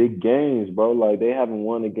any big games, bro. Like they haven't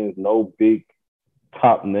won against no big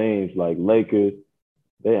top names like Lakers.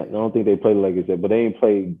 I don't think they played the Lakers yet, but they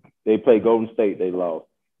played Golden State, they lost.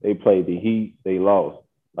 They played the Heat, they lost.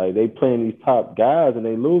 Like they playing these top guys and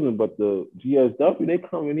they losing, but the GSW, they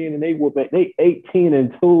coming in and they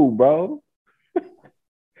 18-2, bro.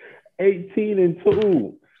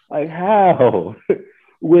 18-2. Like how?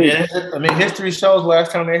 History shows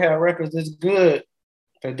last time they had records this good,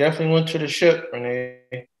 they definitely went to the ship and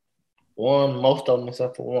they won most of them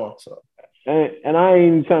except for one. So, and I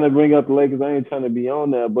ain't trying to bring up the Lakers. I ain't trying to be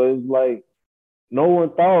on that, but it's like no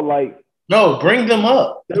one thought like. No, bring them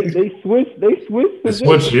up. They switched. They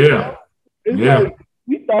switched. Yeah. Like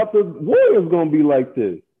we thought the Warriors gonna be like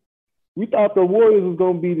this. We thought the Warriors was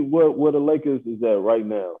gonna be where the Lakers is at right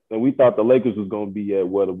now, and we thought the Lakers was gonna be at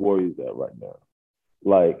where the Warriors at right now.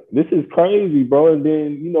 Like this is crazy, bro. And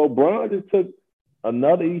then Bron just took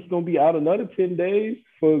he's gonna be out another 10 days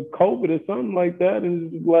for COVID or something like that,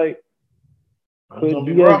 and it's like could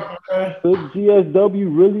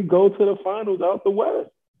GSW really go to the finals out the West?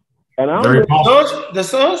 And the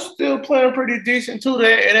Suns still playing pretty decent too.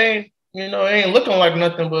 It ain't looking like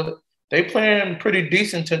nothing, but they playing pretty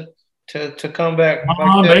decent to come back.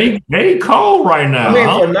 They cold right now. I mean,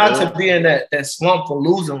 for not to be in that slump for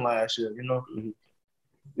losing last year,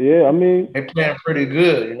 Yeah, I mean they playing pretty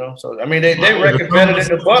good, So I mean they record better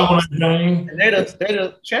than the Bucks, and they're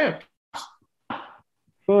the champ.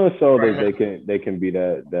 Suns show that they can be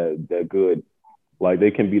that good, like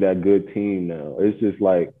they can be that good team now. It's just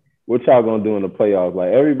like what y'all gonna do in the playoffs?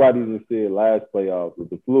 Like everybody's gonna see it last playoffs with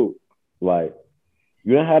the fluke. Like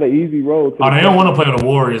you don't have an easy road. They don't want to play the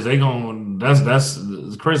Warriors. They going. That's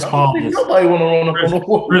Chris Paul. Nobody want to run up on the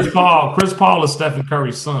Warriors. Chris Paul is Stephen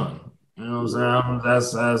Curry's son. You know what I'm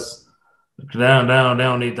saying? That's down. They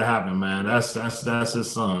don't need to happen, man. That's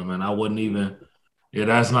his son, man. I wouldn't even. Yeah,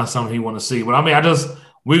 that's not something he want to see. But I mean,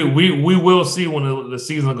 we will see when the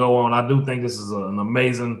season go on. I do think this is an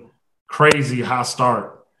amazing, crazy hot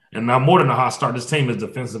start. And now more than a hot start, this team is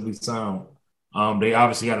defensively sound. They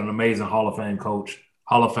obviously got an amazing Hall of Fame coach,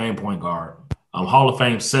 Hall of Fame point guard. Hall of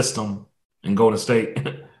Fame system in Golden State.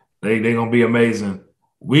 They're going to be amazing.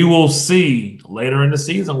 We will see later in the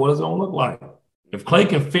season what it's going to look like. If Clay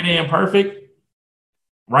can fit in perfect,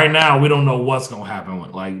 right now we don't know what's going to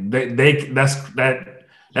happen. Like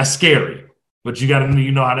that's scary. But you got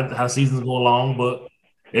to how seasons go along. But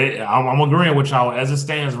I'm agreeing with y'all as it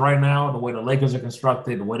stands right now. The way the Lakers are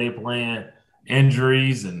constructed, the way they plan,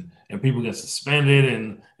 injuries and people get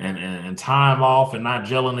suspended and time off and not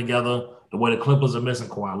gelling together. The way the Clippers are missing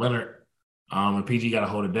Kawhi Leonard. And PG got to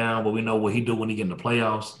hold it down, but we know what he do when he get in the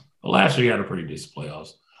playoffs. But last year he had a pretty decent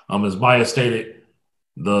playoffs. As Miah stated,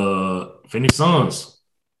 the Phoenix Suns,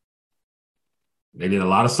 they did a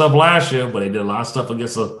lot of stuff last year, but they did a lot of stuff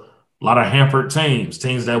against a lot of hampered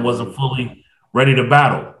teams that wasn't fully ready to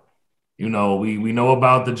battle. We know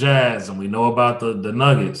about the Jazz and we know about the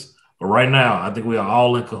Nuggets, but right now I think we are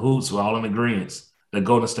all in cahoots. We're all in agreement. The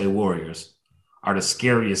Golden State Warriors are the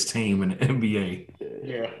scariest team in the NBA.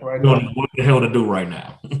 Yeah, right now. What the hell to do right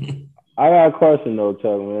now? I got a question though,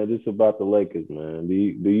 Chuck, man. This is about the Lakers, man. Do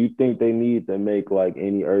you think they need to make like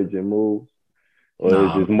any urgent moves? Or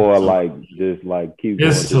is it more just keep going?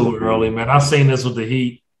 It's too early, man. I've seen this with the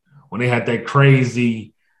Heat when they had that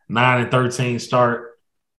crazy 9-13 start.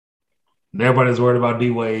 Everybody's worried about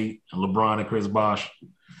D-Wade and LeBron and Chris Bosh.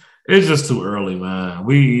 It's just too early, man.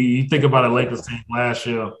 You think about a Lakers team last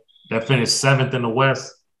year that finished 7th in the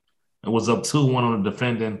West and was up 2-1 on the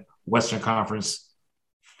defending Western Conference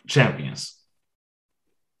champions.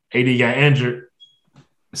 AD got injured,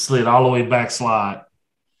 slid all the way backslide,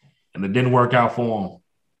 and it didn't work out for him.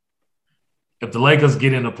 If the Lakers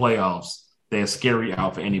get in the playoffs, they're scary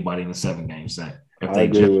out for anybody in the 7-game set. If they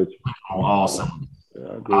just on all cylinders.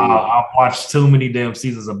 I've watched too many damn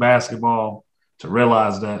seasons of basketball to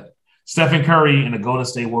realize that Stephen Curry and the Golden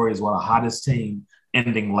State Warriors were the hottest team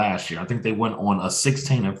ending last year. I think they went on a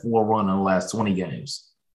 16-4 run in the last 20 games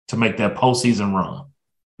to make that postseason run.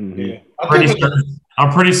 Yeah.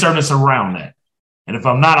 I'm pretty certain it's around that. And if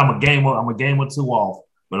I'm not, I'm a game or two off.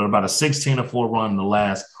 But about a 16-4 run in the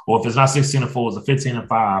last, or if it's not 16-4, it's a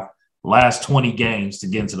 15-5 last 20 games to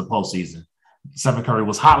get into the postseason. Stephen Curry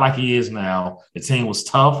was hot like he is now. The team was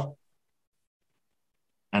tough,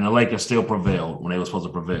 and the Lakers still prevailed when they were supposed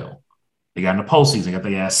to prevail. They got in the postseason. Got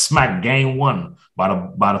their ass smacked game 1 by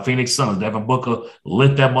the Phoenix Suns. Devin Booker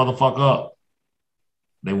lit that motherfucker up.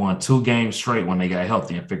 They won 2 games straight when they got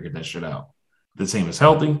healthy and figured that shit out. The team is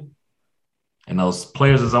healthy, and those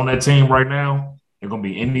players that's on that team right now, they're going to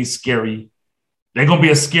be they're going to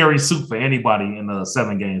be a scary suit for anybody in the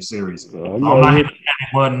 7-game series. I'm not hitting the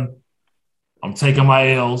panic button. I'm taking my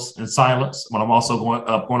L's in silence, but I'm also going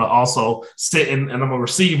to also sit and I'm going to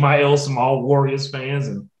receive my L's from all Warriors fans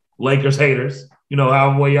and Lakers haters,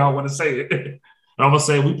 however way y'all want to say it. And I'm going to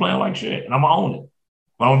say we playing like shit, and I'm going to own it.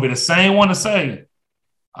 But I'm going to be the same one to say,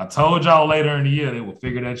 I told y'all later in the year they will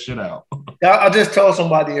figure that shit out. I just told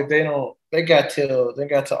somebody if they don't, they got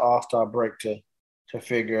to All-Star break to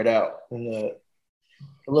figure it out. And the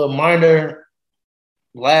little minor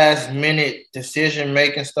last-minute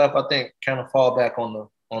decision-making stuff, I think, kind of fall back on the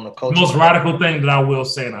coach. The most radical thing that I will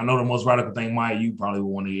say, and I know the most radical thing, Miah, you probably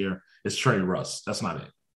will want to hear, is trade Russ. That's not it.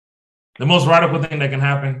 The most radical thing that can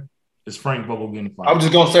happen is Frank Vogel getting fired. I was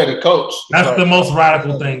just going to say the coach. That's the most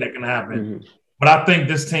radical thing that can happen. Mm-hmm. But I think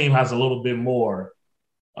this team has a little bit more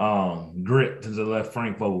grit to let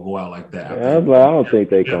Frank Vogel go out like that. I don't think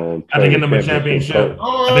they can. I think in the championship,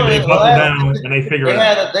 I think they buckle down and they figure it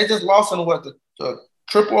out. They just lost in the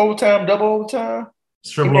triple overtime, double overtime?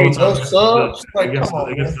 Triple overtime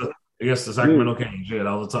against the Sacramento Kings. Yeah,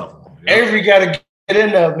 that was a tough one. Yeah. Avery got to get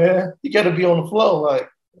in there, man. You got to be on the floor. Like,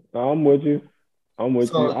 I'm with you.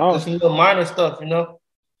 It's some little minor stuff,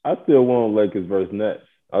 I still want Lakers versus Nets.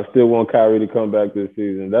 I still want Kyrie to come back this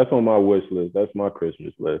season. That's on my wish list. That's my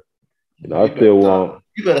Christmas list. I still want.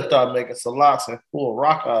 You better start making salads and full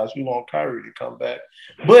rock eyes. You want Kyrie to come back,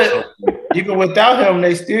 but even without him,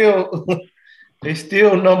 they still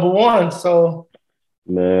number one. So,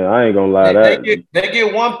 man, I ain't gonna lie. They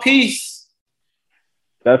get one piece.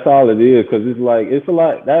 That's all it is, because it's a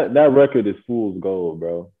lot. That record is fool's gold,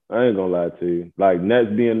 bro. I ain't gonna lie to you. Like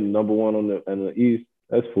Nets being number one in the East,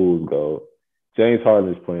 that's fool's gold. James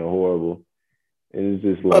Harden is playing horrible, and it's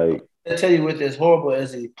just like. I tell you, with as horrible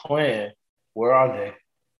as he's playing, where are they?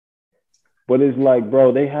 But it's like,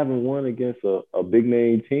 bro, they haven't won against a big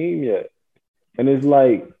name team yet, and it's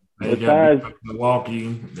like they got beat by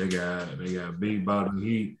Milwaukee. They got beat by the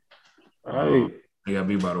Heat. Right. They got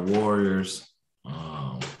beat by the Warriors.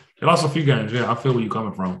 They lost a few games. Yeah, I feel where you're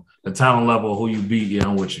coming from. The talent level, who you beat, yeah,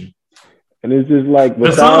 I'm with you. And it's just like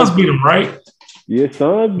the Suns beat them, right? Yeah,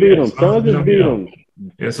 Suns beat them. Suns just beat them.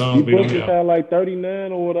 Yeah, He Bush's had like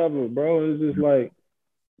 39 or whatever, bro. It's just like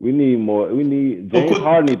we need more. We need James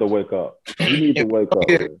Harden need to wake up. He needs to wake up.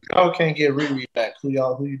 Y'all can't get Riri back. Who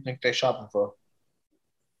you think they shopping for?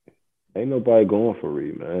 Ain't nobody going for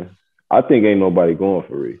Reed, man. I think ain't nobody going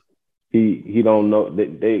for Reed. He don't know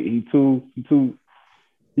that he too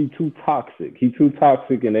toxic. He too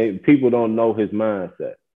toxic, and people don't know his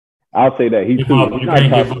mindset. I'll say that you can't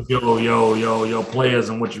give up your players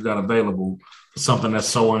and what you got available for something that's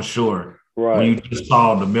so unsure. Right. When you just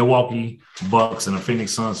saw the Milwaukee Bucks and the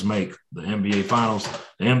Phoenix Suns make the NBA Finals,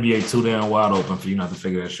 the NBA too damn wide open for you not to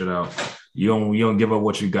figure that shit out. You don't give up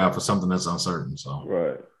what you got for something that's uncertain. So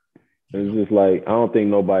right. It's just like I don't think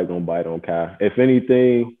nobody gonna bite on Kai. If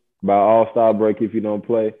anything, by All-Star break, if you don't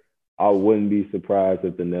play, I wouldn't be surprised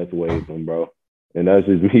if the Nets waive him, bro. And that's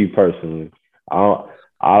just me personally.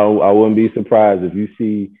 I wouldn't be surprised if you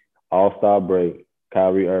see All-Star break,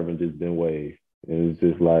 Kyrie Irving just been waived. And it's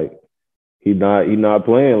just like he not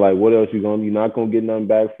playing. Like what else you're not gonna get nothing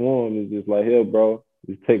back for him. It's just like, here, bro,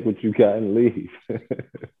 just take what you got and leave.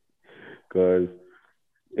 Cause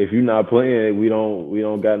if you're not playing, we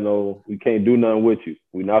can't do nothing with you.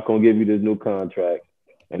 We're not gonna give you this new contract.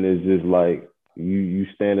 And it's just like you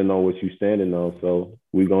standing on what you standing on. So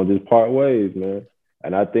we're gonna just part ways, man.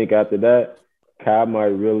 And I think after that, Kai might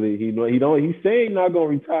really he's saying he's not gonna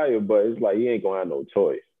retire, but it's like he ain't gonna have no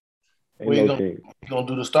choice. You gonna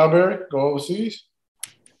do the Strawberry? Go overseas?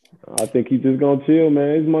 I think he's just gonna chill,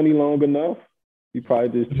 man. His money long enough. He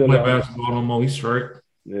probably just chill out. Basketball no more. He's straight.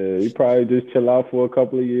 Yeah, he probably just chill out for a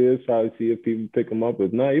couple of years, try to see if people pick him up.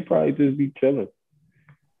 If not, he probably just be chilling.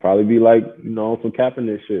 Probably be like, some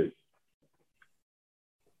Kaepernick shit.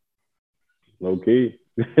 Low key.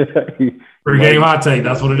 Free game hot take.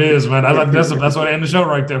 That's what it is, man. That's what I end the show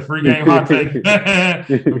right there. Free game hot take.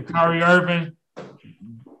 If Kyrie Irving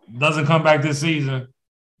doesn't come back this season,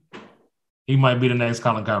 he might be the next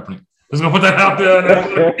Colin Kaepernick. Just gonna put that out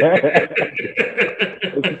there.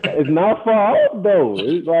 It's not far off though.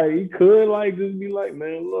 It's like he could just be like,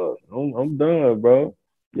 man, look, I'm done, bro.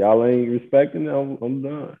 Y'all ain't respecting it. I'm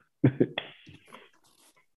done.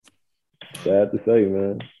 Sad to say,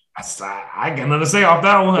 man. I got nothing to say off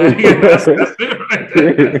that one. That's it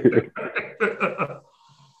right.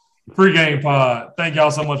 Free Game Pod. Thank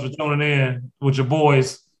y'all so much for tuning in with your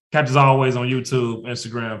boys. Catch us always on YouTube,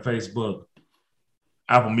 Instagram, Facebook,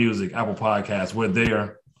 Apple Music, Apple Podcasts. We're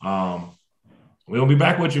there. We'll be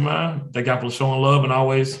back with you, man. Thank y'all for showing love and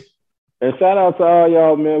always. And shout out to all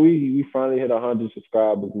y'all, man. We finally hit 100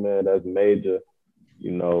 subscribers, man. That's major.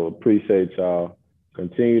 Appreciate y'all.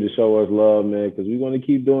 Continue to show us love, man, because we want to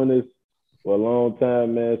keep doing this for a long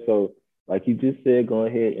time, man. So, like you just said, go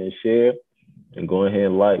ahead and share and go ahead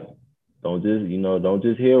and like. Don't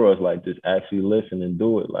just hear us, just actually listen and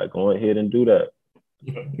do it. Go ahead and do that.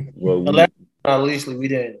 At least we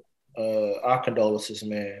didn't. Our condolences,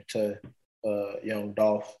 man, to young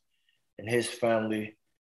Dolph and his family.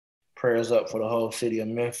 Prayers up for the whole city of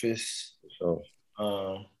Memphis. Sure.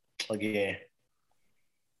 Again,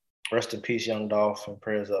 rest in peace, young Dolph, and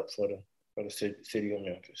prayers up for the city of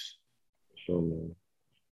Memphis. Sure, man.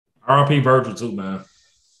 R.I.P. Virgil too, man.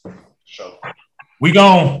 Sure. We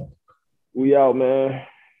gone. We out, man.